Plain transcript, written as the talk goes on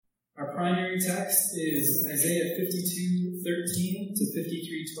Our primary text is Isaiah 52:13 to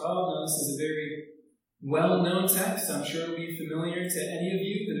 53:12. Now, this is a very well-known text. I'm sure it'll be familiar to any of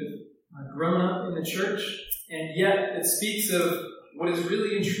you that have grown up in the church, and yet it speaks of what is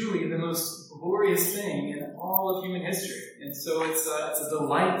really and truly the most glorious thing in all of human history. And so it's a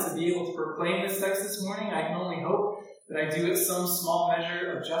delight to be able to proclaim this text this morning. I can only hope that I do it some small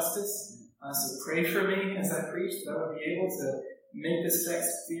measure of justice. So pray for me as I preach, that I will be able to make this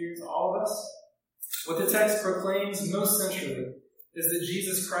text clear to all of us. What the text proclaims most centrally is that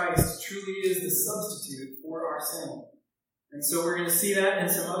Jesus Christ truly is the substitute for our sin. And so we're going to see that in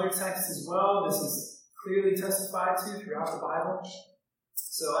some other texts as well. This is clearly testified to throughout the Bible.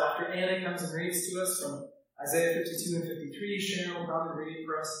 So after Anna comes and reads to us from Isaiah 52 and 53, Sharon will come and read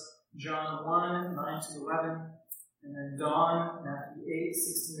for us John 1, 9 to 11, and then Dawn, Matthew 8,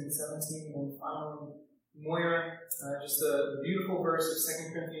 16 and 17, and then finally Moira, just a beautiful verse of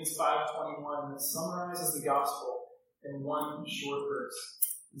 2 Corinthians 5:21 that summarizes the gospel in one short verse.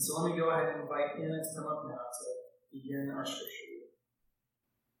 And so let me go ahead and invite Anna to come up now to begin our scripture reading.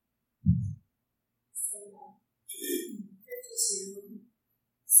 52,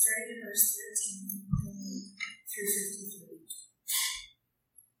 starting in verse 13 through 53.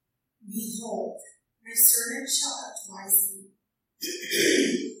 Behold, my servant shall act wisely.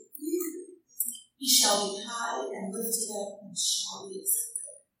 He shall be high and lifted up and shall be exalted.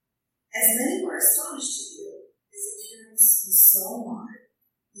 As many were astonished at you, his appearance was so marred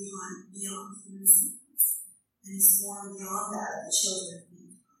beyond human semblance, and his form beyond that of the children of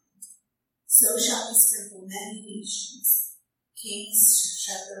mankind. So shall he sprinkle many nations. Kings shall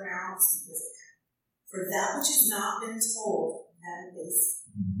shut their mouths because of him. For that which has not been told them they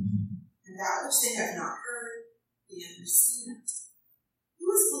see, and that which they have not heard they understand. Who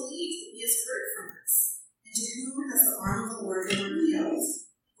has believed that he has heard from us? And to whom has the arm of the Lord been revealed?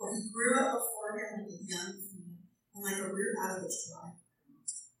 For he grew up before him like a young plant, and like a root out of a dry ground.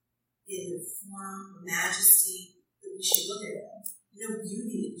 He had a form, a majesty, that we should look at him, no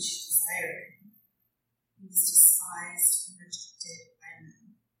beauty that we should desire him. He was despised and rejected by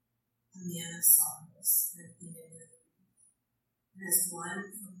men, a man of sorrows and acquainted with grief. And as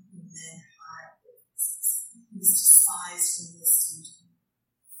one from whom men hide their faces, he was despised and esteemed.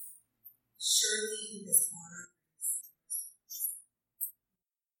 Surely he has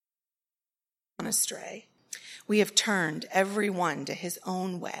gone astray. We have turned every one to his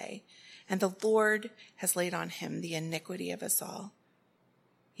own way, and the Lord has laid on him the iniquity of us all.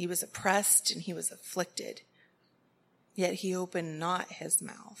 He was oppressed and he was afflicted, yet he opened not his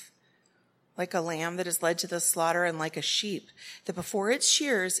mouth. Like a lamb that is led to the slaughter, and like a sheep that before its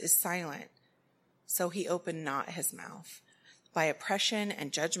shears is silent, so he opened not his mouth. By oppression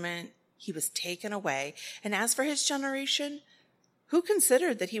and judgment he was taken away. And as for his generation, who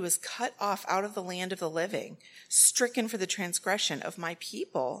considered that he was cut off out of the land of the living, stricken for the transgression of my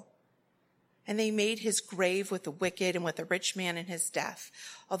people? And they made his grave with the wicked and with the rich man in his death,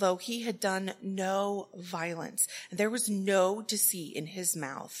 although he had done no violence, and there was no deceit in his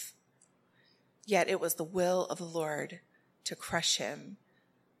mouth. Yet it was the will of the Lord to crush him.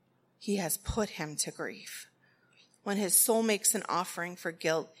 He has put him to grief. When his soul makes an offering for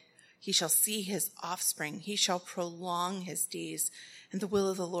guilt, he shall see his offspring. He shall prolong his days, and the will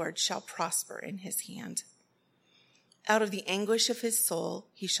of the Lord shall prosper in his hand. Out of the anguish of his soul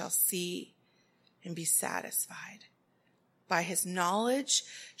he shall see and be satisfied. By his knowledge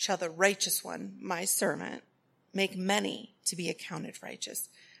shall the righteous one, my servant, make many to be accounted righteous,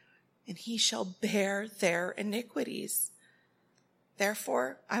 and he shall bear their iniquities.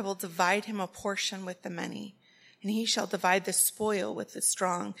 Therefore I will divide him a portion with the many, and he shall divide the spoil with the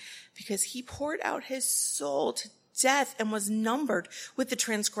strong, because he poured out his soul to death and was numbered with the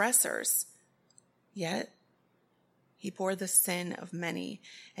transgressors. Yet he bore the sin of many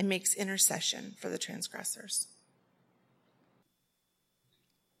and makes intercession for the transgressors.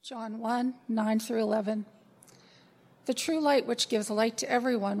 John 1, 9 through 11. The true light which gives light to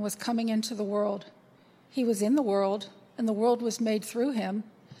everyone was coming into the world. He was in the world, and the world was made through him,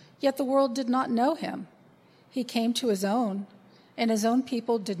 yet the world did not know him. He came to his own, and his own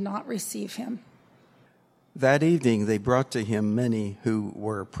people did not receive him. That evening they brought to him many who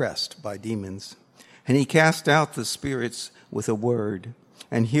were oppressed by demons, and he cast out the spirits with a word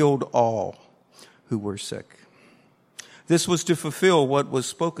and healed all who were sick. This was to fulfill what was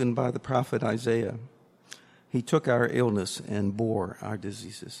spoken by the prophet Isaiah. He took our illness and bore our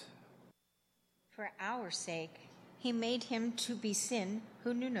diseases. For our sake, he made him to be sin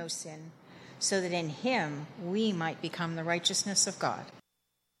who knew no sin, so that in him we might become the righteousness of God.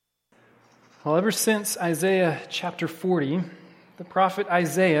 Well, ever since Isaiah chapter 40, the prophet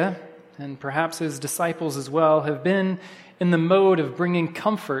Isaiah and perhaps his disciples as well, have been in the mode of bringing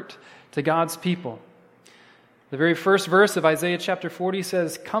comfort to God's people. The very first verse of Isaiah chapter 40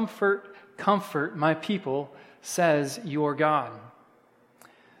 says, "Comfort, comfort my people, says your God."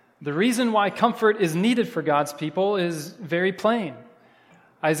 The reason why comfort is needed for God's people is very plain.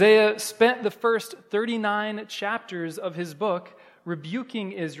 Isaiah spent the first 39 chapters of his book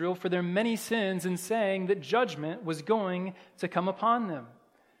rebuking Israel for their many sins and saying that judgment was going to come upon them.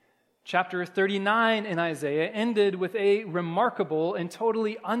 Chapter 39 in Isaiah ended with a remarkable and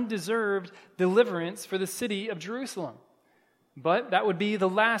totally undeserved deliverance for the city of Jerusalem. But that would be the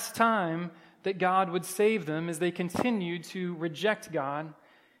last time that God would save them as they continued to reject God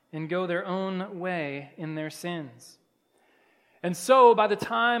and go their own way in their sins. And so, by the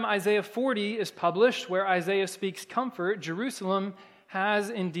time Isaiah 40 is published, where Isaiah speaks comfort, Jerusalem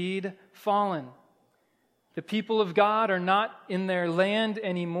has indeed fallen. The people of God are not in their land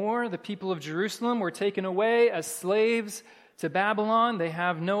anymore. The people of Jerusalem were taken away as slaves to Babylon. They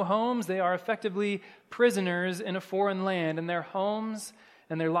have no homes. They are effectively prisoners in a foreign land, and their homes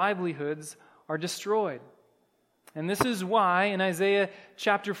and their livelihoods are destroyed. And this is why in Isaiah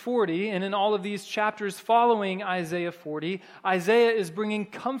chapter 40 and in all of these chapters following Isaiah 40, Isaiah is bringing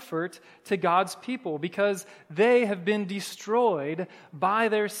comfort to God's people because they have been destroyed by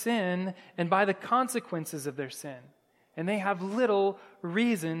their sin and by the consequences of their sin. And they have little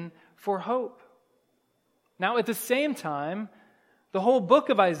reason for hope. Now, at the same time, the whole book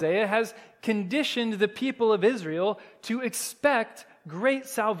of Isaiah has conditioned the people of Israel to expect great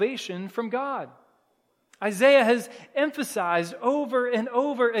salvation from God. Isaiah has emphasized over and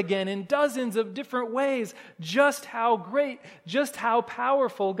over again in dozens of different ways just how great, just how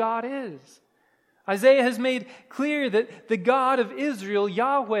powerful God is. Isaiah has made clear that the God of Israel,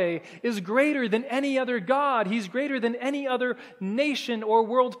 Yahweh, is greater than any other God. He's greater than any other nation or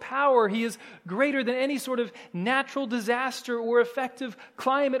world power. He is greater than any sort of natural disaster or effective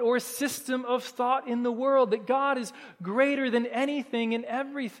climate or system of thought in the world. That God is greater than anything and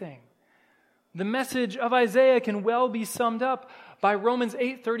everything. The message of Isaiah can well be summed up by Romans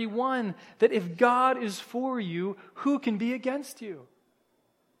 8:31, that if God is for you, who can be against you?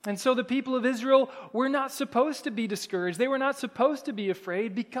 And so the people of Israel were not supposed to be discouraged. They were not supposed to be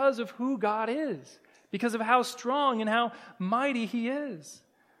afraid because of who God is, because of how strong and how mighty He is.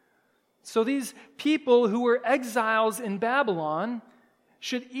 So these people who were exiles in Babylon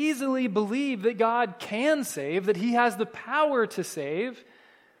should easily believe that God can save, that He has the power to save.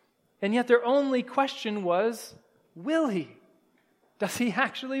 And yet their only question was, will He? Does He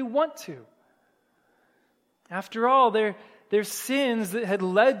actually want to? After all, their sins that had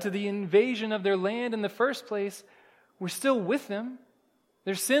led to the invasion of their land in the first place were still with them.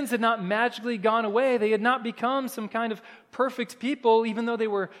 Their sins had not magically gone away. They had not become some kind of perfect people, even though they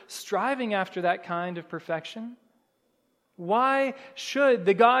were striving after that kind of perfection. Why should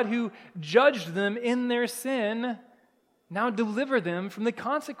the God who judged them in their sin now deliver them from the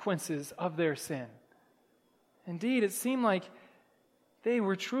consequences of their sin? Indeed, it seemed like they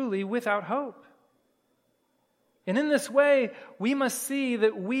were truly without hope. And in this way, we must see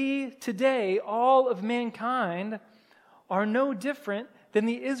that we today, all of mankind, are no different than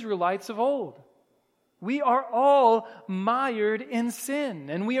the Israelites of old. We are all mired in sin,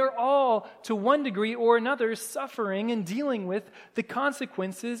 and we are all, to one degree or another, suffering and dealing with the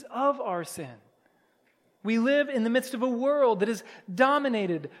consequences of our sin. We live in the midst of a world that is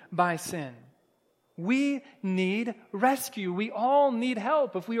dominated by sin. We need rescue. We all need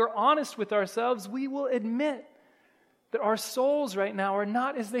help. If we are honest with ourselves, we will admit that our souls right now are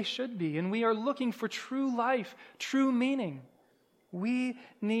not as they should be, and we are looking for true life, true meaning. We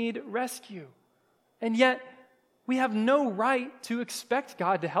need rescue. And yet, we have no right to expect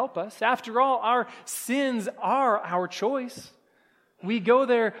God to help us. After all, our sins are our choice. We go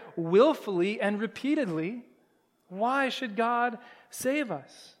there willfully and repeatedly. Why should God save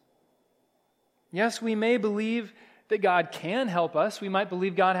us? Yes, we may believe that God can help us. We might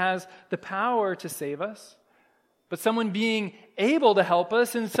believe God has the power to save us. But someone being able to help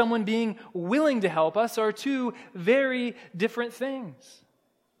us and someone being willing to help us are two very different things.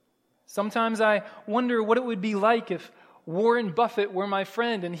 Sometimes I wonder what it would be like if Warren Buffett were my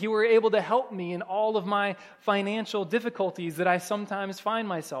friend and he were able to help me in all of my financial difficulties that I sometimes find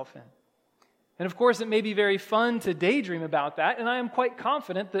myself in. And of course, it may be very fun to daydream about that, and I am quite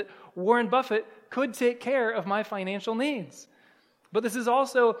confident that Warren Buffett could take care of my financial needs. But this is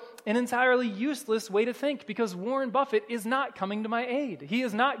also an entirely useless way to think, because Warren Buffett is not coming to my aid. He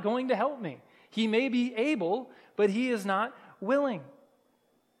is not going to help me. He may be able, but he is not willing.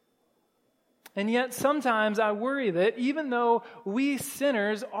 And yet sometimes I worry that even though we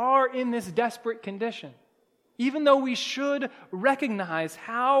sinners are in this desperate condition, even though we should recognize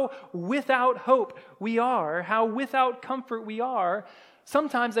how without hope we are, how without comfort we are,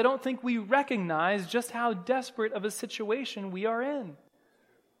 sometimes I don't think we recognize just how desperate of a situation we are in.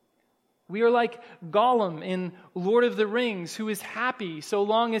 We are like Gollum in Lord of the Rings, who is happy so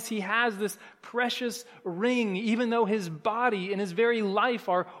long as he has this precious ring, even though his body and his very life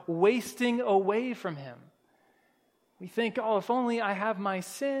are wasting away from him. We think, oh, if only I have my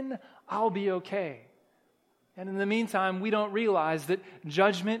sin, I'll be okay. And in the meantime, we don't realize that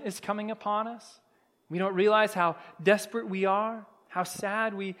judgment is coming upon us. We don't realize how desperate we are, how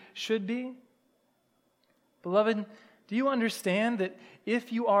sad we should be. Beloved, do you understand that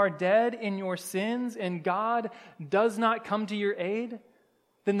if you are dead in your sins and God does not come to your aid,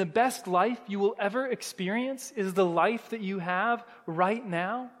 then the best life you will ever experience is the life that you have right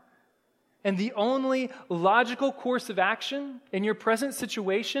now? And the only logical course of action in your present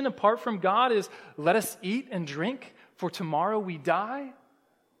situation, apart from God, is let us eat and drink, for tomorrow we die?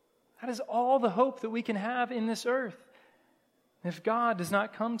 That is all the hope that we can have in this earth, if God does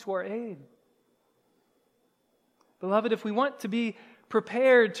not come to our aid. Beloved, if we want to be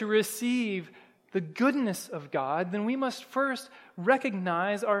prepared to receive the goodness of God, then we must first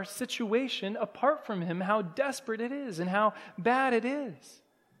recognize our situation apart from Him, how desperate it is and how bad it is.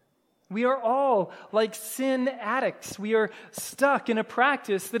 We are all like sin addicts. We are stuck in a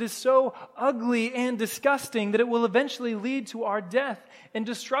practice that is so ugly and disgusting that it will eventually lead to our death and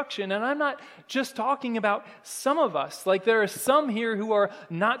destruction. And I'm not just talking about some of us. Like there are some here who are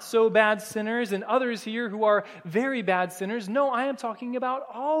not so bad sinners and others here who are very bad sinners. No, I am talking about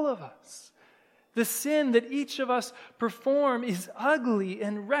all of us. The sin that each of us perform is ugly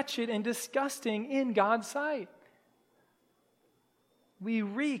and wretched and disgusting in God's sight. We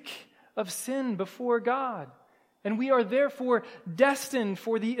reek of sin before God, and we are therefore destined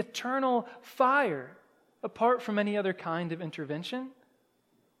for the eternal fire apart from any other kind of intervention.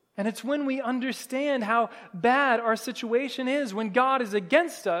 And it's when we understand how bad our situation is, when God is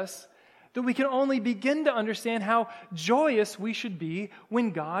against us, that we can only begin to understand how joyous we should be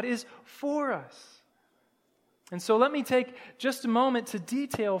when God is for us. And so let me take just a moment to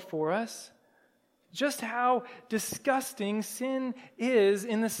detail for us just how disgusting sin is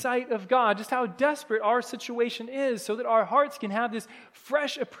in the sight of God, just how desperate our situation is, so that our hearts can have this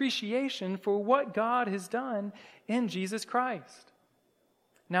fresh appreciation for what God has done in Jesus Christ.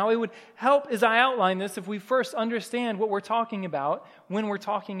 Now, it would help as I outline this if we first understand what we're talking about when we're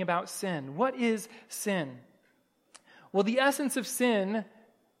talking about sin. What is sin? Well, the essence of sin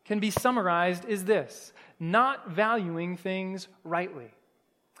can be summarized as this: not valuing things rightly.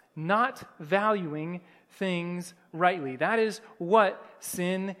 Not valuing things rightly. That is what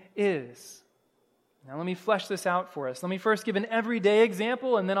sin is. Now let me flesh this out for us. Let me first give an everyday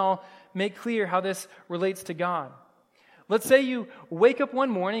example, and then I'll make clear how this relates to God. Let's say you wake up one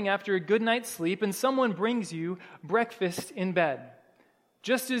morning after a good night's sleep and someone brings you breakfast in bed.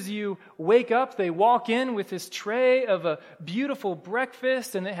 Just as you wake up, they walk in with this tray of a beautiful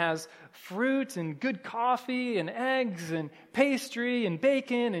breakfast, and it has fruit and good coffee and eggs and pastry and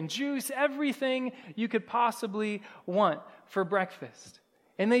bacon and juice, everything you could possibly want for breakfast.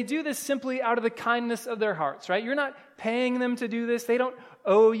 And they do this simply out of the kindness of their hearts, right? You're not paying them to do this. They don't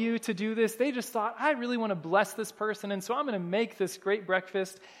owe you to do this. They just thought, I really want to bless this person, and so I'm going to make this great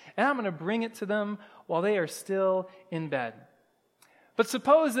breakfast, and I'm going to bring it to them while they are still in bed. But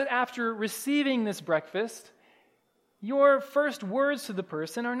suppose that after receiving this breakfast, your first words to the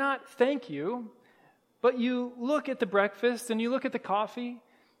person are not thank you, but you look at the breakfast and you look at the coffee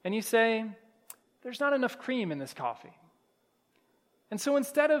and you say, there's not enough cream in this coffee. And so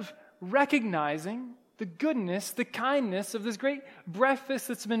instead of recognizing the goodness, the kindness of this great breakfast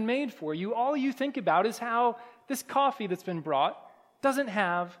that's been made for you, all you think about is how this coffee that's been brought doesn't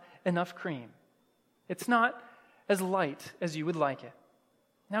have enough cream. It's not as light as you would like it.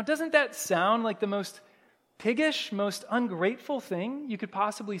 Now, doesn't that sound like the most piggish, most ungrateful thing you could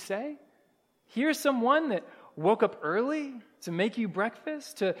possibly say? Here's someone that woke up early to make you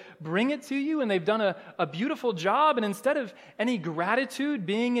breakfast, to bring it to you, and they've done a beautiful job, and instead of any gratitude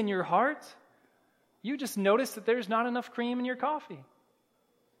being in your heart, you just notice that there's not enough cream in your coffee.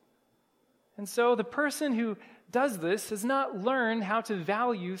 And so the person who does this has not learned how to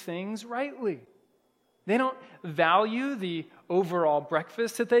value things rightly. They don't value the overall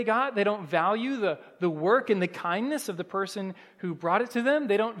breakfast that they got. They don't value the work and the kindness of the person who brought it to them.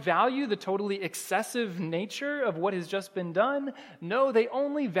 They don't value the totally excessive nature of what has just been done. No, they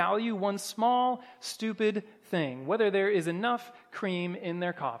only value one small, stupid thing, whether there is enough cream in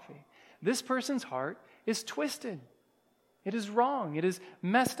their coffee. this person's heart is twisted. It is wrong. It is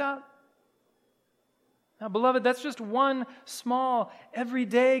messed up. Now, beloved, that's just one small,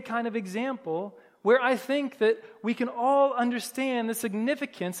 everyday kind of example where I think that we can all understand the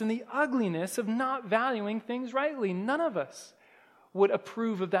significance and the ugliness of not valuing things rightly. None of us would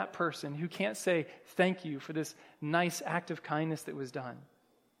approve of that person who can't say thank you for this nice act of kindness that was done.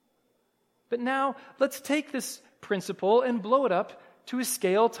 But now, let's take this principle and blow it up to a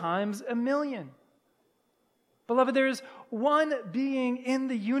scale times 1,000,000. Beloved, there is one being in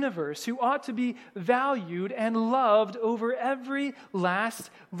the universe who ought to be valued and loved over every last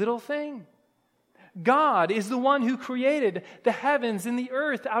little thing. God is the one who created the heavens and the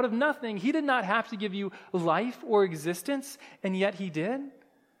earth out of nothing. He did not have to give you life or existence, and yet He did.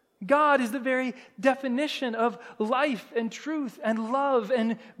 God is the very definition of life and truth and love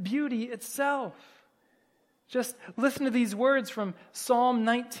and beauty itself. Just listen to these words from Psalm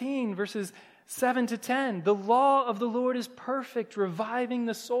 19, verses 7 to 10. The law of the Lord is perfect, reviving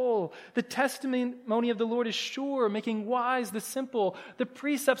the soul. The testimony of the Lord is sure, making wise the simple. The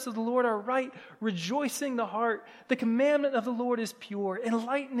precepts of the Lord are right, rejoicing the heart. The commandment of the Lord is pure,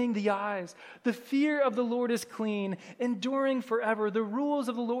 enlightening the eyes. The fear of the Lord is clean, enduring forever. The rules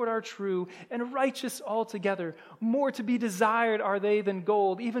of the Lord are true and righteous altogether. More to be desired are they than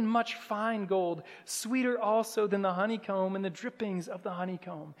gold, even much fine gold, sweeter also than the honeycomb and the drippings of the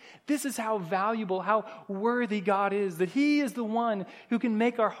honeycomb. This is how valuable, how worthy God is, that He is the one who can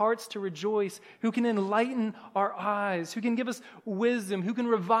make our hearts to rejoice, who can enlighten our eyes, who can give us wisdom, who can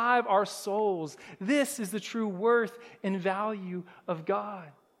revive our souls. This is the true worth and value of God.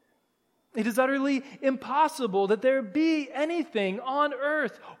 It is utterly impossible that there be anything on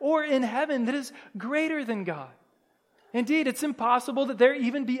earth or in heaven that is greater than God. Indeed, it's impossible that there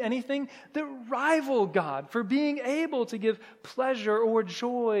even be anything that rival God for being able to give pleasure or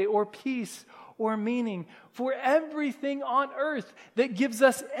joy or peace or meaning. For everything on earth that gives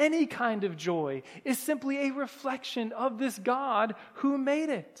us any kind of joy is simply a reflection of this God who made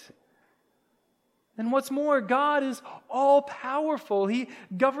it. And what's more, God is all-powerful. He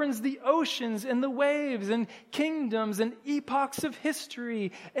governs the oceans and the waves and kingdoms and epochs of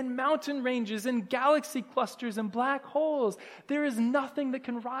history and mountain ranges and galaxy clusters and black holes. There is nothing that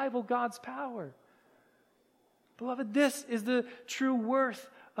can rival God's power. Beloved, this is the true worth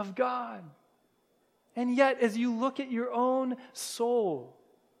of God. And yet, as you look at your own soul,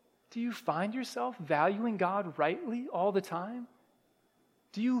 do you find yourself valuing God rightly all the time?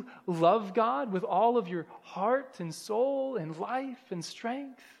 Do you love God with all of your heart and soul and life and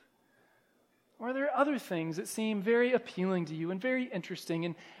strength? Or are there other things that seem very appealing to you and very interesting,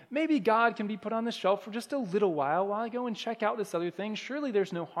 and maybe God can be put on the shelf for just a little while I go and check out this other thing? Surely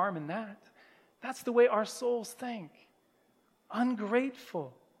there's no harm in that. That's the way our souls think.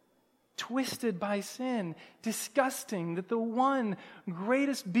 Ungrateful, twisted by sin, disgusting that the one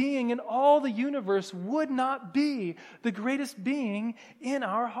greatest being in all the universe would not be the greatest being in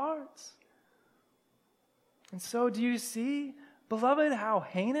our hearts. And so do you see, beloved, how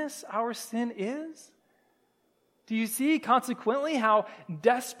heinous our sin is? Do you see, consequently, how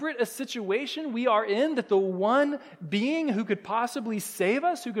desperate a situation we are in, that the one being who could possibly save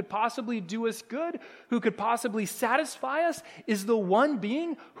us, who could possibly do us good, who could possibly satisfy us, is the one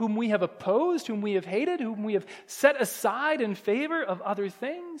being whom we have opposed, whom we have hated, whom we have set aside in favor of other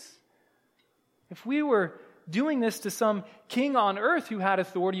things? If we were doing this to some king on earth who had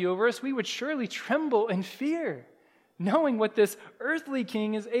authority over us, we would surely tremble in fear, knowing what this earthly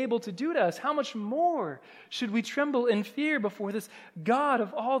king is able to do to us. How much more should we tremble in fear before this God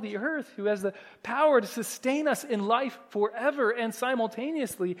of all the earth, who has the power to sustain us in life forever and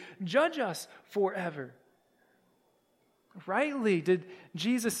simultaneously judge us forever? Rightly did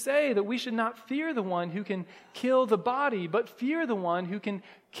Jesus say that we should not fear the one who can kill the body, but fear the one who can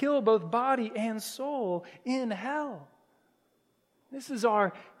kill both body and soul in hell. This is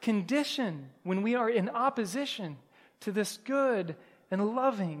our condition when we are in opposition to this good and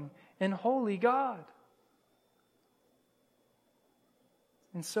loving and holy God.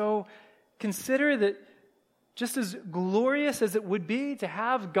 And so consider that just as glorious as it would be to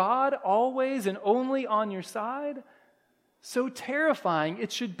have God always and only on your side, so terrifying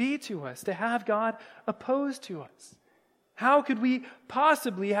it should be to us to have God opposed to us. How could we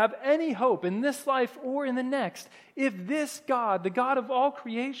possibly have any hope in this life or in the next if this God, the God of all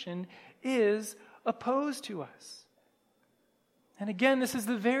creation, is opposed to us? And again, this is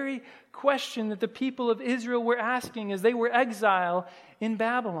the very question that the people of Israel were asking as they were exiled in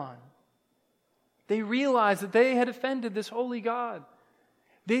Babylon. They realized that they had offended this holy God.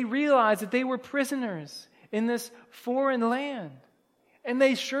 They realized that they were prisoners in this foreign land. And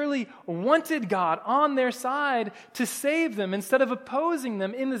they surely wanted God on their side to save them instead of opposing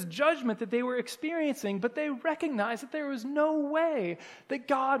them in this judgment that they were experiencing. But they recognized that there was no way that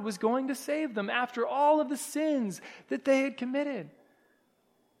God was going to save them after all of the sins that they had committed.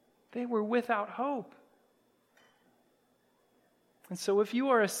 They were without hope. And so if you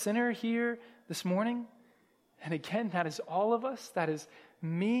are a sinner here this morning, and again, that is all of us, that is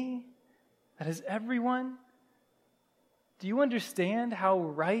me, that is everyone, do you understand how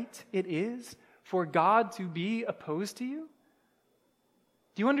right it is for God to be opposed to you?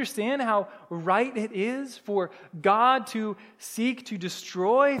 Do you understand how right it is for God to seek to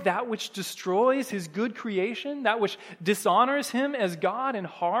destroy that which destroys his good creation, that which dishonors him as God and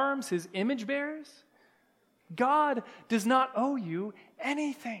harms his image bearers? God does not owe you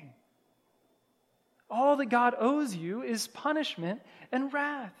anything. All that God owes you is punishment and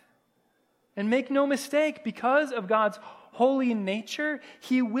wrath. And make no mistake, because of God's holy nature,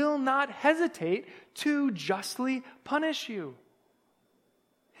 he will not hesitate to justly punish you.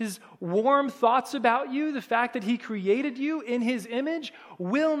 His warm thoughts about you, the fact that he created you in his image,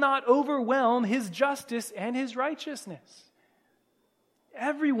 will not overwhelm his justice and his righteousness.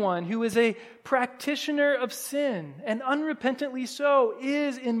 Everyone who is a practitioner of sin, and unrepentantly so,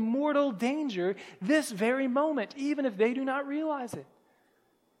 is in mortal danger this very moment, even if they do not realize it.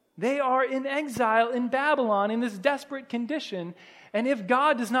 They are in exile in Babylon in this desperate condition, and if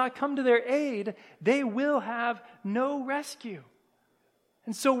God does not come to their aid, they will have no rescue.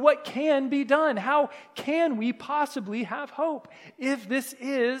 And so what can be done? How can we possibly have hope if this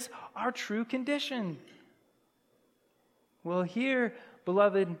is our true condition? Well, here,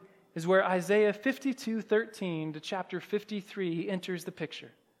 beloved, is where Isaiah 52:13 to chapter 53 enters the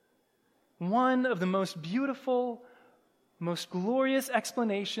picture. One of the most beautiful, most glorious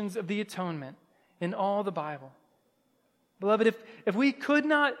explanations of the atonement in all the Bible. Beloved, if we could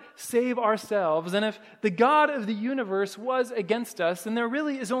not save ourselves, and if the God of the universe was against us, then there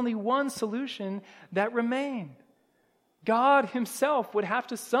really is only one solution that remained. God himself would have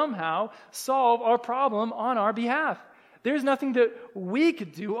to somehow solve our problem on our behalf. There's nothing that we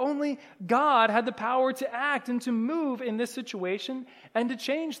could do. Only God had the power to act and to move in this situation and to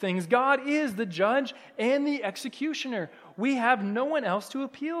change things. God is the judge and the executioner. We have no one else to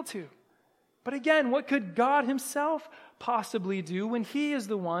appeal to. But again, what could God himself possibly do when he is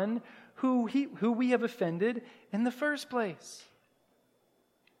the one who we have offended in the first place?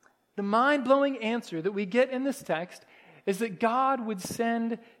 The mind-blowing answer that we get in this text is that God would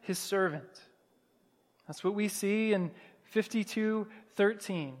send his servant. That's what we see in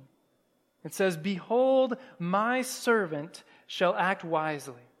 52:13. It says, "Behold, my servant shall act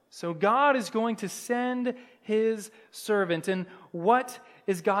wisely." So God is going to send his servant. And what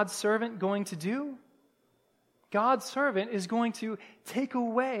is God's servant going to do? God's servant is going to take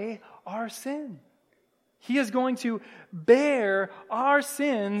away our sin. He is going to bear our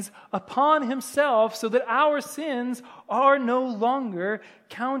sins upon himself so that our sins are no longer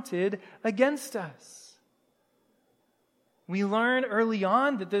counted against us. We learn early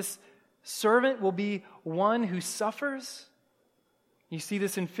on that this servant will be one who suffers. You see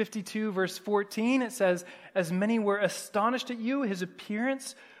this in 52 verse 14. It says, "As many were astonished at you, his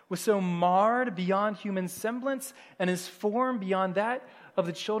appearance was so marred beyond human semblance, and his form beyond that of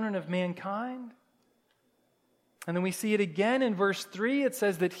the children of mankind." And then we see it again in verse 3. It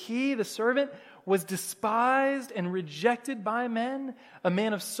says that he, the servant, was despised and rejected by men, a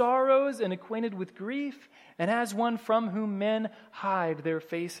man of sorrows and acquainted with grief, and as one from whom men hide their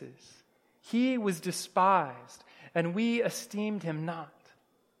faces. He was despised, and we esteemed him not.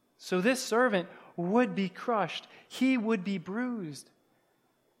 So this servant would be crushed. He would be bruised.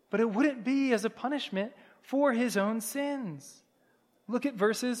 But it wouldn't be as a punishment for his own sins. Look at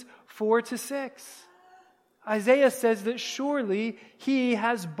verses 4 to 6. Isaiah says that surely he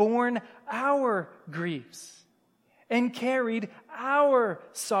has borne our griefs and carried our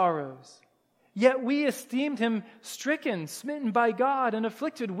sorrows. Yet we esteemed him stricken, smitten by God, and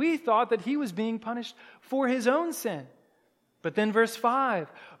afflicted. We thought that he was being punished for his own sin. But then verse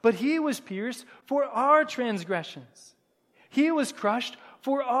 5, "But he was pierced for our transgressions. He was crushed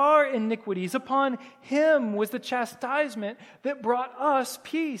for our iniquities. Upon him was the chastisement that brought us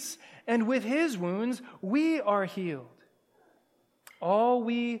peace, and with his wounds we are healed. All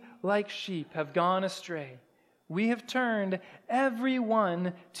we like sheep have gone astray. We have turned every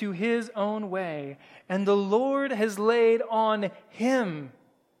one to his own way, and the Lord has laid on him,"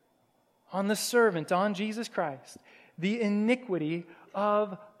 on the servant, on Jesus Christ, "the iniquity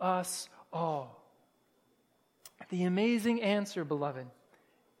of us all." The amazing answer, beloved,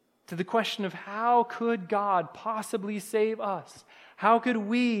 to the question of how could God possibly save us? How could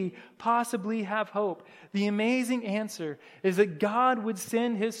we possibly have hope? The amazing answer is that God would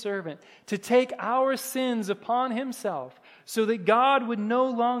send his servant to take our sins upon himself so that God would no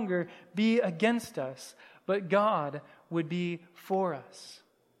longer be against us, but God would be for us.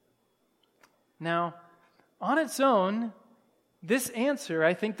 Now, on its own, this answer,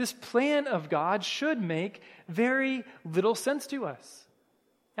 I think this plan of God should make very little sense to us.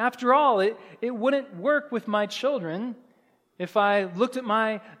 After all, it wouldn't work with my children if I looked at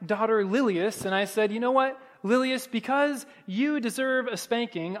my daughter Lilius and I said, you know what, Lilius, because you deserve a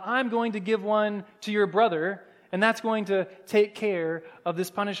spanking, I'm going to give one to your brother, and that's going to take care of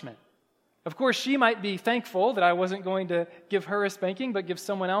this punishment. Of course, she might be thankful that I wasn't going to give her a spanking, but give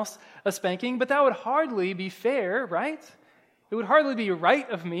someone else a spanking, but that would hardly be fair, right? It would hardly be right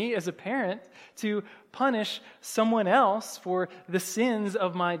of me as a parent to punish someone else for the sins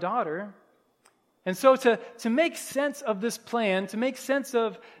of my daughter. And so to make sense of this plan, to make sense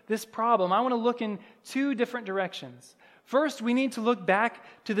of this problem, I want to look in two different directions. First, we need to look back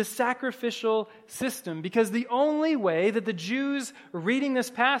to the sacrificial system, because the only way that the Jews reading this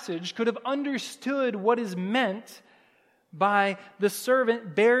passage could have understood what is meant by the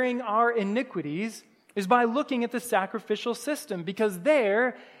servant bearing our iniquities is by looking at the sacrificial system, because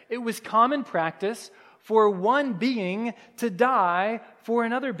there it was common practice for one being to die for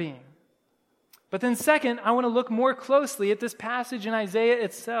another being. But then second, I want to look more closely at this passage in Isaiah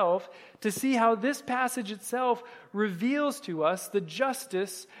itself to see how this passage itself reveals to us the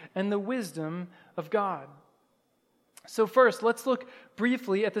justice and the wisdom of God. So first, let's look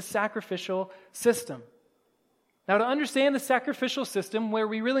briefly at the sacrificial system. Now, to understand the sacrificial system, where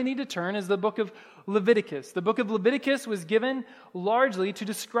we really need to turn is the book of Leviticus. The book of Leviticus was given largely to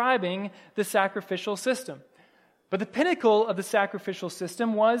describing the sacrificial system. But the pinnacle of the sacrificial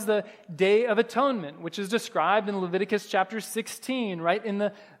system was the Day of Atonement, which is described in Leviticus chapter 16, right in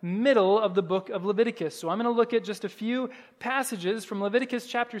the middle of the book of Leviticus. So I'm going to look at just a few passages from Leviticus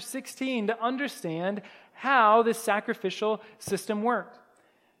chapter 16 to understand how this sacrificial system worked.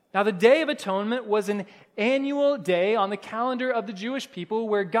 Now, the Day of Atonement was an annual day on the calendar of the Jewish people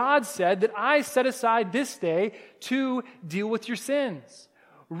where God said that I set aside this day to deal with your sins,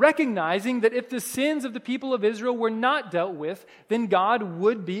 recognizing that if the sins of the people of Israel were not dealt with, then God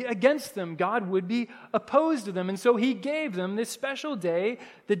would be against them. God would be opposed to them. And so he gave them this special day,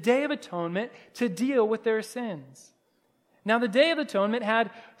 the Day of Atonement, to deal with their sins. Now, the Day of Atonement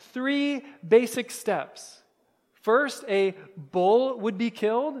had three basic steps. First, a bull would be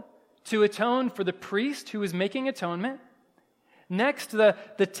killed to atone for the priest who was making atonement. Next, the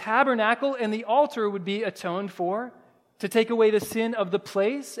tabernacle and the altar would be atoned for to take away the sin of the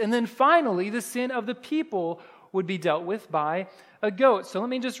place. And then finally, the sin of the people would be dealt with by a goat. So let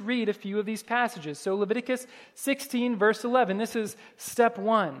me just read a few of these passages. So Leviticus 16, verse 11, this is step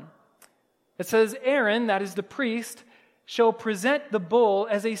 1. It says, Aaron, that is the priest, shall present the bull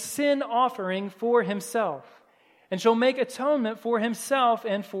as a sin offering for himself, and shall make atonement for himself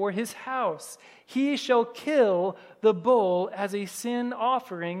and for his house. He shall kill the bull as a sin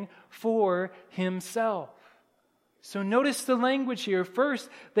offering for himself. So notice the language here. First,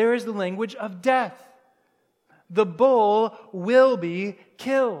 there is the language of death. The bull will be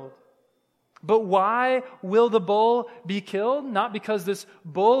killed. But why will the bull be killed? Not because this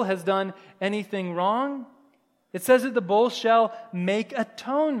bull has done anything wrong. It says that the bull shall make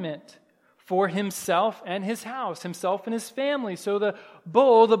atonement for himself and his house, himself and his family. So the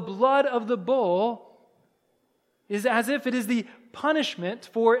bull, the blood of the bull, is as if it is the punishment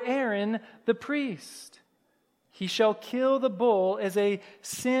for Aaron the priest. He shall kill the bull as a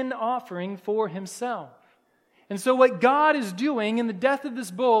sin offering for himself. And so what God is doing in the death of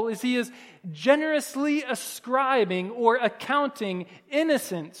this bull is he is generously ascribing or accounting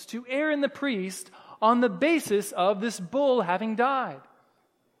innocence to Aaron the priest on the basis of this bull having died.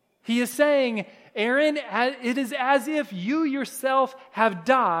 He is saying, Aaron, it is as if you yourself have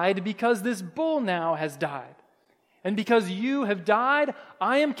died because this bull now has died. And because you have died,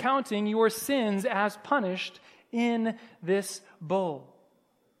 I am counting your sins as punished in this bull.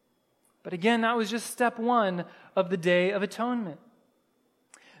 But again, that was just step 1 of the Day of Atonement.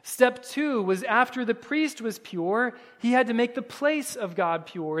 Step 2 was after the priest was pure, he had to make the place of God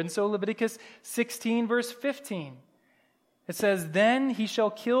pure. And so Leviticus 16, verse 15. It says, Then he shall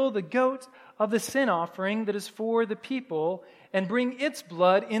kill the goat of the sin offering that is for the people, and bring its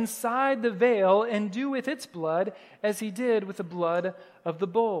blood inside the veil, and do with its blood as he did with the blood of the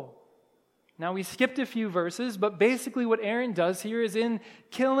bull. Now, we skipped a few verses, but basically what Aaron does here is in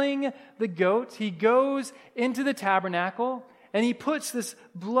killing the goat, he goes into the tabernacle, and he puts this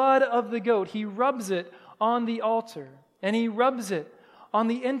blood of the goat, he rubs it on the altar. and he rubs it on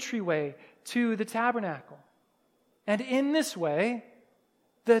the entryway to the tabernacle. And in this way,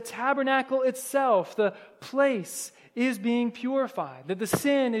 the tabernacle itself, the place, is being purified, that the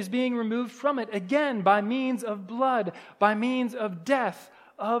sin is being removed from it, again, by means of blood, by means of death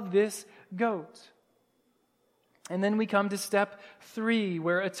of this goat. And then we come to step 3,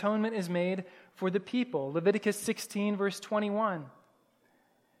 where atonement is made for the people. Leviticus 16, verse 21.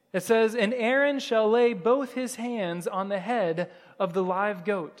 It says, "And Aaron shall lay both his hands on the head of the live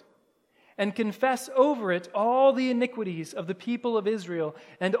goat, and confess over it all the iniquities of the people of Israel,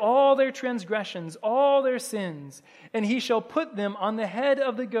 and all their transgressions, all their sins. And he shall put them on the head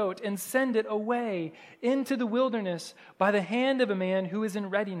of the goat, and send it away into the wilderness by the hand of a man who is in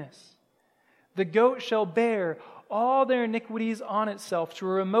readiness. The goat shall bear all their iniquities on itself to a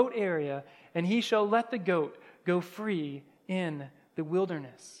remote area, and he shall let the goat go free in the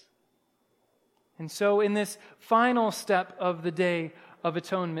wilderness." And so in this final step of the Day of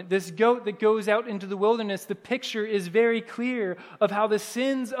Atonement, this goat that goes out into the wilderness, the picture is very clear of how the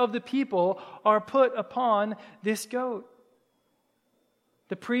sins of the people are put upon this goat.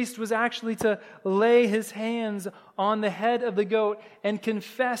 The priest was actually to lay his hands on the head of the goat and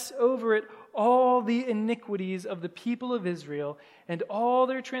confess over it all the iniquities of the people of Israel and all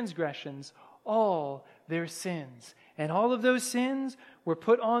their transgressions, all their sins. And all of those sins were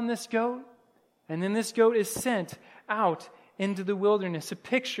put on this goat, and then this goat is sent out into the wilderness, a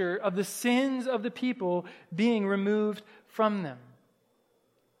picture of the sins of the people being removed from them.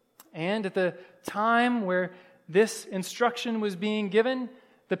 And at the time where this instruction was being given,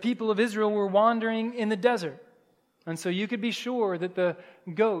 the people of Israel were wandering in the desert. And so you could be sure that the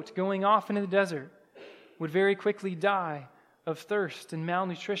goat going off into the desert would very quickly die of thirst and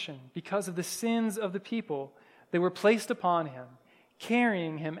malnutrition because of the sins of the people that were placed upon him,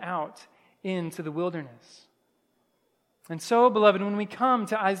 carrying him out into the wilderness. And so, beloved, when we come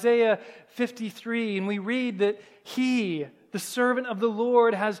to Isaiah 53 and we read that he, the servant of the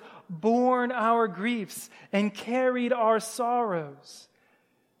Lord, has borne our griefs and carried our sorrows,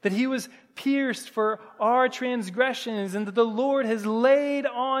 that he was pierced for our transgressions, and that the Lord has laid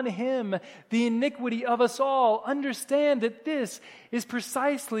on him the iniquity of us all, understand that this is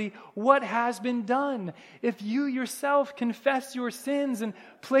precisely what has been done. If you yourself confess your sins and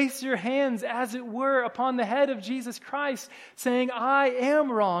place your hands, as it were, upon the head of Jesus Christ, saying, "I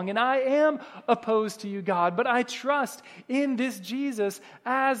am wrong and I am opposed to you, God, but I trust in this Jesus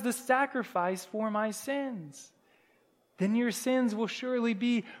as the sacrifice for my sins," then your sins will surely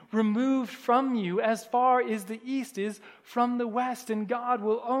be removed from you as far as the east is from the west, and God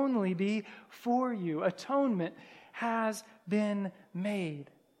will only be for you. Atonement has been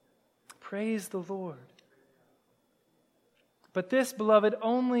made. Praise the Lord. But this, beloved,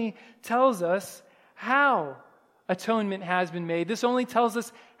 only tells us how atonement has been made. This only tells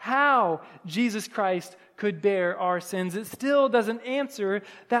us how Jesus Christ could bear our sins. It still doesn't answer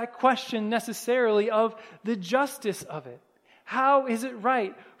that question necessarily of the justice of it. How is it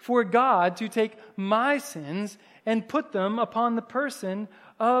right for God to take my sins and put them upon the person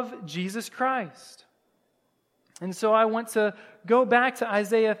of Jesus Christ? And so I want to go back to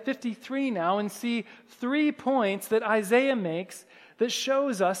Isaiah 53 now and see 3 points that Isaiah makes that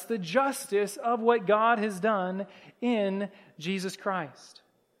shows us the justice of what God has done in Jesus Christ.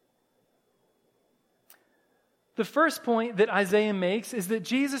 The first point that Isaiah makes is that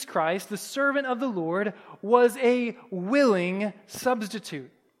Jesus Christ, the servant of the Lord, was a willing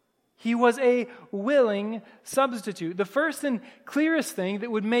substitute. He was a willing substitute. The first and clearest thing that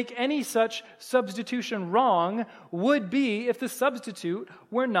would make any such substitution wrong would be if the substitute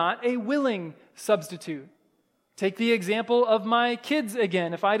were not a willing substitute. Take the example of my kids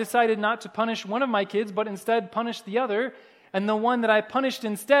again. If I decided not to punish one of my kids, but instead punish the other, and the one that I punished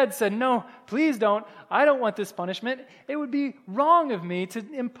instead said, "No, please don't, I don't want this punishment," it would be wrong of me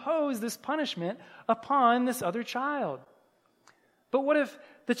to impose this punishment upon this other child. But what if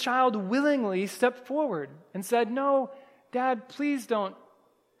the child willingly stepped forward and said, "No, Dad, please don't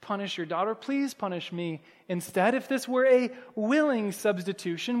punish your daughter, please punish me instead"? If this were a willing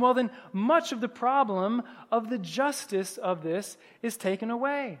substitution, well then much of the problem of the justice of this is taken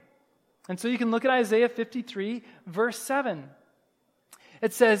away. And so you can look at Isaiah 53, verse 7.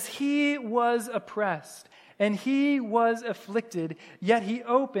 It says, "He was oppressed, and he was afflicted, yet he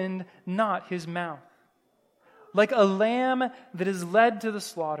opened not his mouth. Like a lamb that is led to the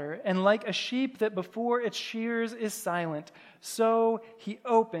slaughter, and like a sheep that before its shears is silent, so he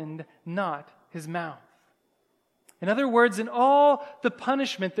opened not his mouth." In other words, in all the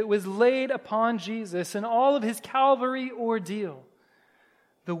punishment that was laid upon Jesus and all of his Calvary ordeal,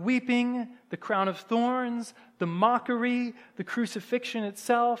 The weeping, the crown of thorns, the mockery, the crucifixion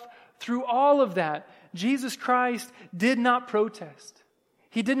itself, through all of that, Jesus Christ did not protest.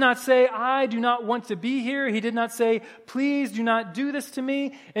 He did not say, I do not want to be here. He did not say, please do not do this to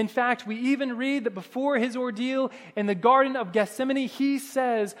me. In fact, we even read that before his ordeal in the Garden of Gethsemane, he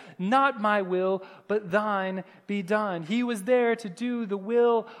says, not my will, but thine be done. He was there to do the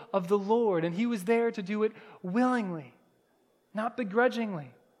will of the Lord, and he was there to do it willingly, not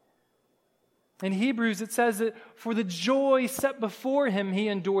begrudgingly. In Hebrews, it says that for the joy set before him, he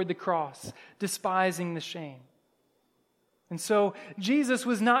endured the cross, despising the shame. And so Jesus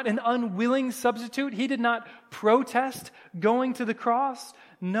was not an unwilling substitute. He did not protest going to the cross.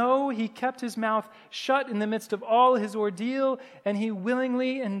 No, he kept his mouth shut in the midst of all his ordeal, and he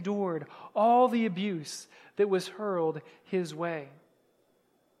willingly endured all the abuse that was hurled his way.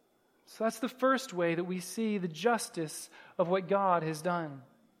 So that's the first way that we see the justice of what God has done.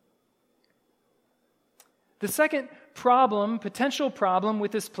 The second potential problem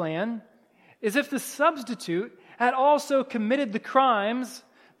with this plan, is if the substitute had also committed the crimes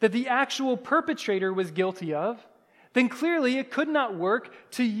that the actual perpetrator was guilty of, then clearly it could not work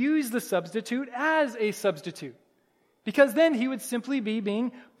to use the substitute as a substitute, because then he would simply be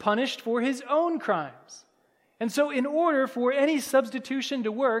being punished for his own crimes. And so in order for any substitution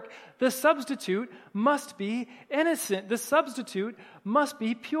to work, the substitute must be innocent. The substitute must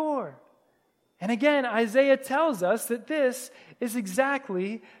be pure. And again, Isaiah tells us that this is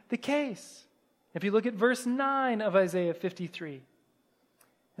exactly the case. If you look at verse 9 of Isaiah 53,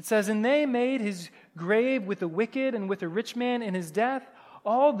 it says, And they made his grave with the wicked and with a rich man in his death,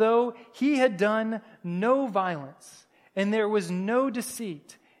 although he had done no violence, and there was no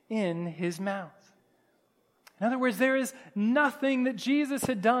deceit in his mouth. In other words, there is nothing that Jesus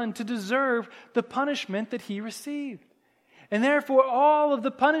had done to deserve the punishment that he received. And therefore, all of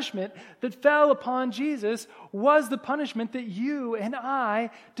the punishment that fell upon Jesus was the punishment that you and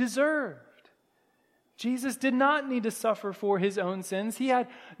I deserved. Jesus did not need to suffer for his own sins. He had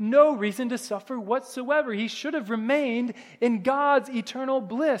no reason to suffer whatsoever. He should have remained in God's eternal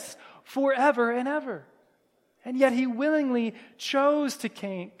bliss forever and ever. And yet he willingly chose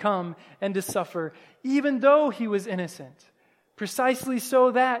to come and to suffer, even though he was innocent, precisely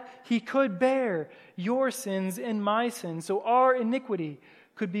so that he could bear your sins and my sins, so our iniquity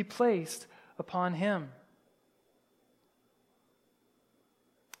could be placed upon him.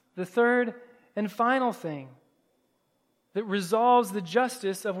 The third and final thing that resolves the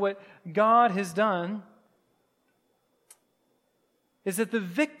justice of what God has done is that the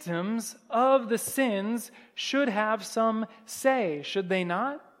victims of the sins should have some say, should they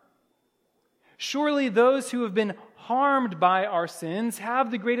not? Surely those who have been harmed by our sins have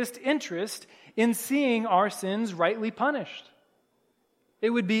the greatest interest in seeing our sins rightly punished. It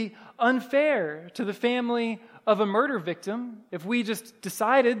would be unfair to the family of a murder victim if we just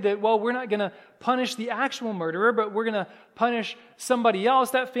decided that, well, we're not going to punish the actual murderer, but we're going to punish somebody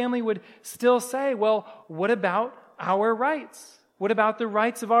else. That family would still say, well, what about our rights? What about the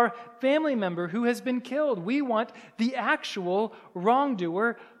rights of our family member who has been killed? We want the actual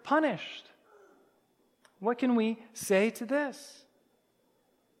wrongdoer punished. What can we say to this?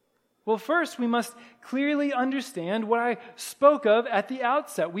 Well, first, we must clearly understand what I spoke of at the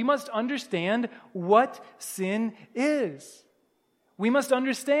outset. We must understand what sin is. We must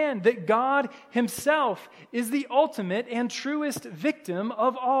understand that God himself is the ultimate and truest victim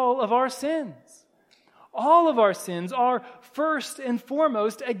of all of our sins. All of our sins are first and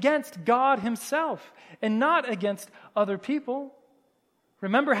foremost against God himself and not against other people.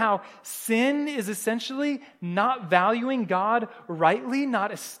 Remember how sin is essentially not valuing God rightly,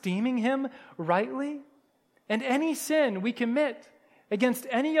 not esteeming him rightly? And any sin we commit against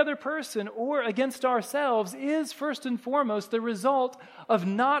any other person or against ourselves is first and foremost the result of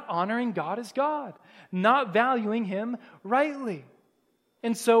not honoring God as God, not valuing him rightly.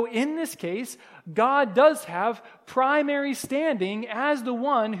 And so in this case, God does have primary standing as the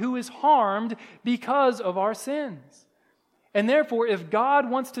one who is harmed because of our sins. And therefore, if God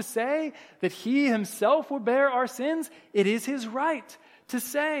wants to say that he himself will bear our sins, it is his right to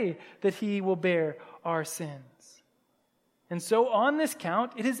say that he will bear our sins. And so on this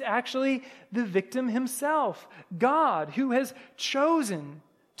count, it is actually the victim himself, God, who has chosen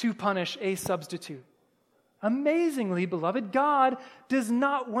to punish a substitute. Amazingly, beloved, God does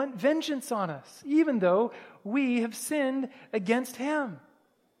not want vengeance on us, even though we have sinned against him.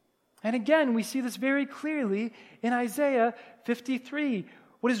 And again, we see this very clearly in Isaiah 53,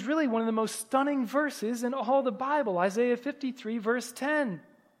 what is really one of the most stunning verses in all the Bible, Isaiah 53, verse 10.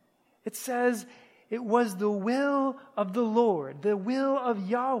 It says, it was the will of the Lord, the will of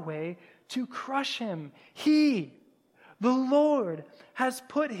Yahweh, to crush him. He, the Lord, has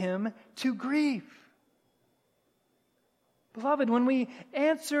put him to grief. Beloved, when we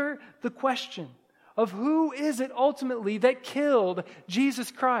answer the question of who is it ultimately that killed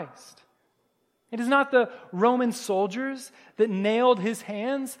Jesus Christ, it is not the Roman soldiers that nailed his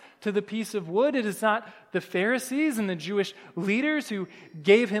hands to the piece of wood. It is not the Pharisees and the Jewish leaders who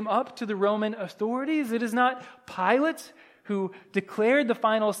gave him up to the Roman authorities. It is not Pilate who declared the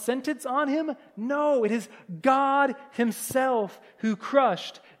final sentence on him. No, it is God himself who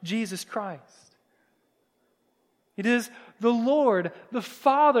crushed Jesus Christ. It is the Lord, the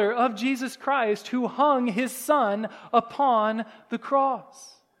Father of Jesus Christ, who hung his Son upon the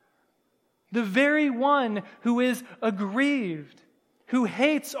cross. The very one who is aggrieved, who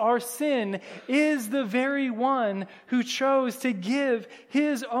hates our sin, is the very one who chose to give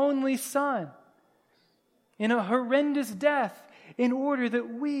his only Son in a horrendous death in order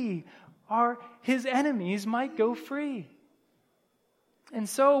that we, his enemies, might go free. And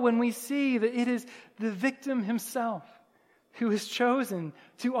so when we see that it is the victim himself who is chosen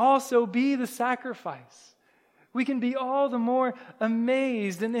to also be the sacrifice, we can be all the more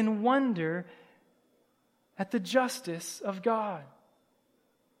amazed and in wonder at the justice of God.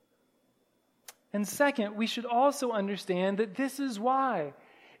 And second, we should also understand that this is why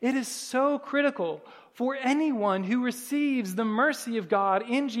it is so critical for anyone who receives the mercy of God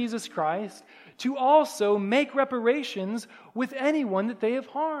in Jesus Christ to also make reparations with anyone that they have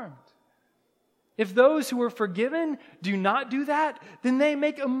harmed. If those who are forgiven do not do that, then they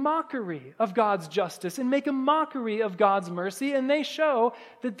make a mockery of God's justice and make a mockery of God's mercy, and they show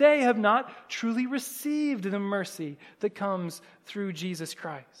that they have not truly received the mercy that comes through Jesus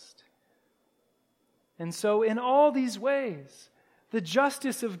Christ. And so in all these ways, the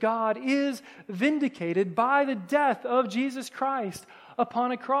justice of God is vindicated by the death of Jesus Christ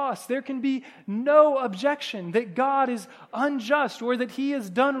upon a cross. There can be no objection that God is unjust or that he has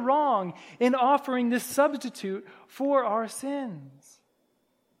done wrong in offering this substitute for our sins.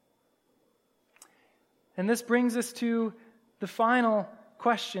 And this brings us to the final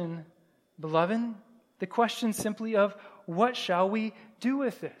question, beloved, the question simply of what shall we do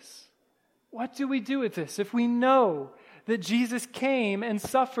with this? What do we do with this if we know that Jesus came and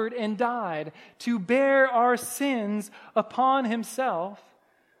suffered and died to bear our sins upon himself?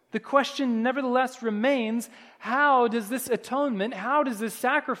 The question nevertheless remains, how does this atonement, how does this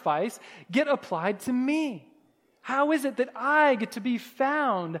sacrifice get applied to me? How is it that I get to be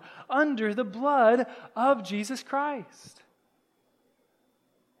found under the blood of Jesus Christ?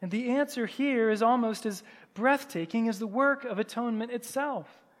 And the answer here is almost as breathtaking as the work of atonement itself,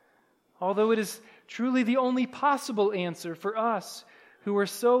 although it is truly the only possible answer for us who are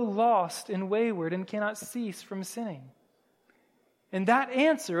so lost and wayward and cannot cease from sinning. And that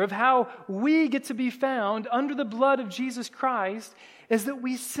answer of how we get to be found under the blood of Jesus Christ is that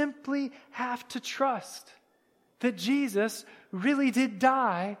we simply have to trust that Jesus really did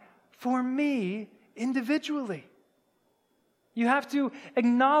die for me individually. You have to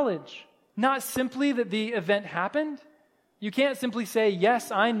acknowledge not simply that the event happened. You can't simply say,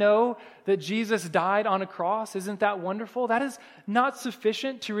 yes, I know that Jesus died on a cross. Isn't that wonderful? That is not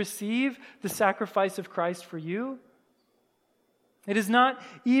sufficient to receive the sacrifice of Christ for you. It is not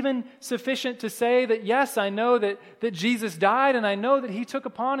even sufficient to say that, yes, I know that Jesus died and I know that he took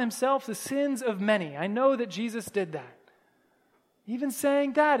upon himself the sins of many. I know that Jesus did that. Even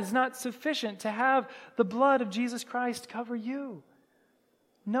saying that is not sufficient to have the blood of Jesus Christ cover you.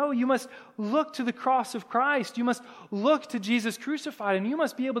 No, you must look to the cross of Christ. You must look to Jesus crucified, and you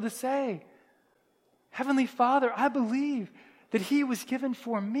must be able to say, Heavenly Father, I believe that he was given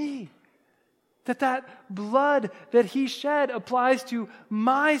for me, that blood that he shed applies to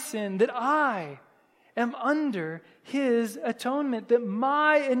my sin, that I am under his atonement, that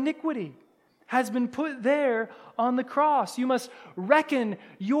my iniquity has been put there on the cross. You must reckon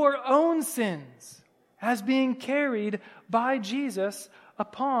your own sins as being carried by Jesus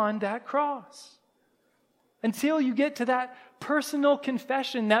upon that cross. Until you get to that personal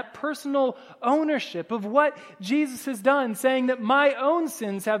confession, that personal ownership of what Jesus has done, saying that my own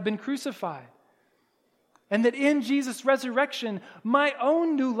sins have been crucified, and that in Jesus' resurrection, my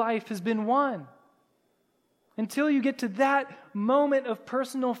own new life has been won. Until you get to that moment of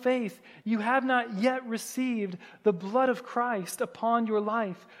personal faith, you have not yet received the blood of Christ upon your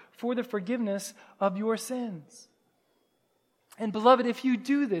life for the forgiveness of your sins. And beloved, if you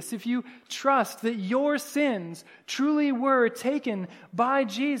do this, if you trust that your sins truly were taken by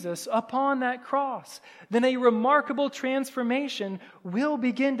Jesus upon that cross, then a remarkable transformation will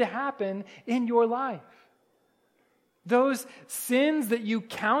begin to happen in your life. Those sins that you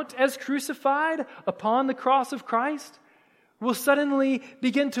count as crucified upon the cross of Christ will suddenly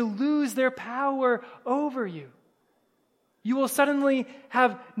begin to lose their power over you. You will suddenly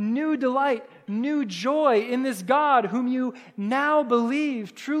have new delight, new joy in this God whom you now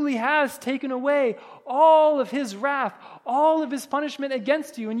believe truly has taken away all of his wrath, all of his punishment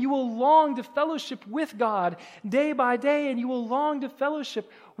against you, and you will long to fellowship with God day by day, and you will long to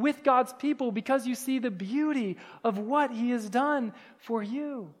fellowship with God's people because you see the beauty of what he has done for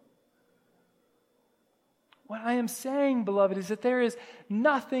you. What I am saying, beloved, is that there is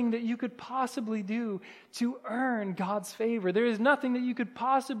nothing that you could possibly do to earn God's favor. There is nothing that you could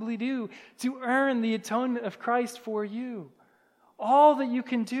possibly do to earn the atonement of Christ for you. All that you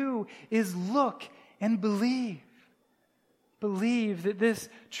can do is look and believe. Believe that this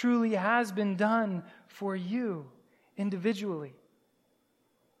truly has been done for you individually.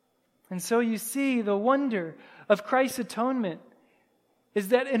 And so you see the wonder of Christ's atonement is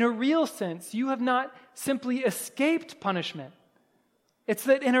that in a real sense, you have not simply escaped punishment. It's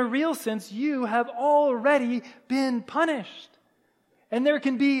that in a real sense, you have already been punished. And there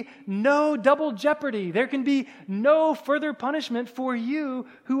can be no double jeopardy. There can be no further punishment for you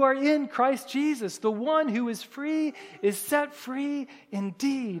who are in Christ Jesus. The one who is free is set free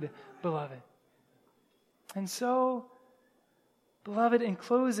indeed, beloved. And so, beloved, in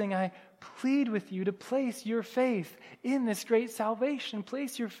closing, I plead with you to place your faith in this great salvation.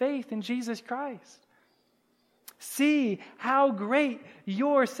 Place your faith in Jesus Christ. See how great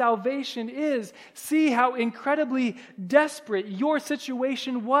your salvation is. See how incredibly desperate your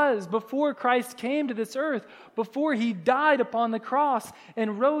situation was before Christ came to this earth, before he died upon the cross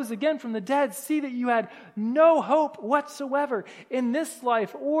and rose again from the dead. See that you had no hope whatsoever in this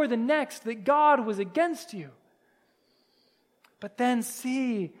life or the next, that God was against you. But then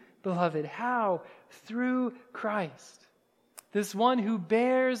see, beloved, how through Christ, this one who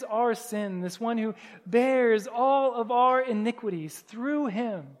bears our sin, this one who bears all of our iniquities, through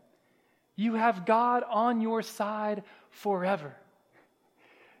him, you have God on your side forever.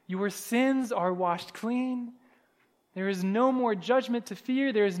 Your sins are washed clean. There is no more judgment to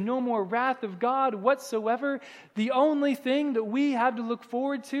fear. There is no more wrath of God whatsoever. The only thing that we have to look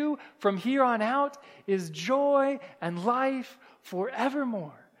forward to from here on out is joy and life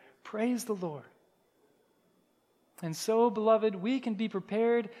forevermore. Praise the Lord. And so, beloved, we can be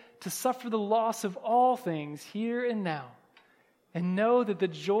prepared to suffer the loss of all things here and now, and know that the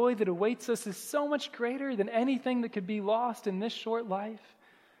joy that awaits us is so much greater than anything that could be lost in this short life,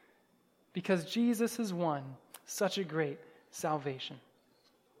 because Jesus has won such a great salvation.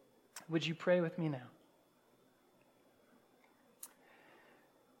 Would you pray with me now?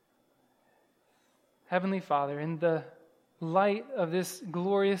 Heavenly Father, in the light of this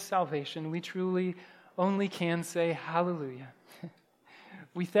glorious salvation, we truly only can say hallelujah.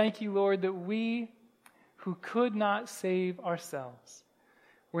 We thank you, Lord, that we who could not save ourselves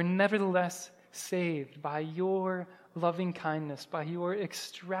were nevertheless saved by your loving kindness, by your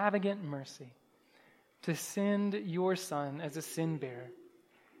extravagant mercy, to send your Son as a sin bearer.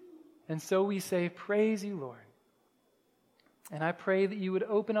 And so we say, praise you, Lord. And I pray that you would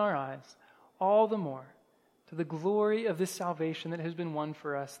open our eyes all the more to the glory of this salvation that has been won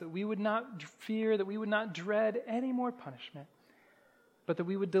for us, that we would not fear, that we would not dread any more punishment, but that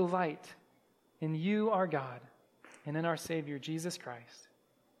we would delight in you, our God, and in our Savior, Jesus Christ.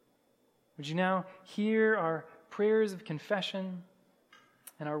 Would you now hear our prayers of confession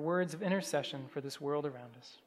and our words of intercession for this world around us?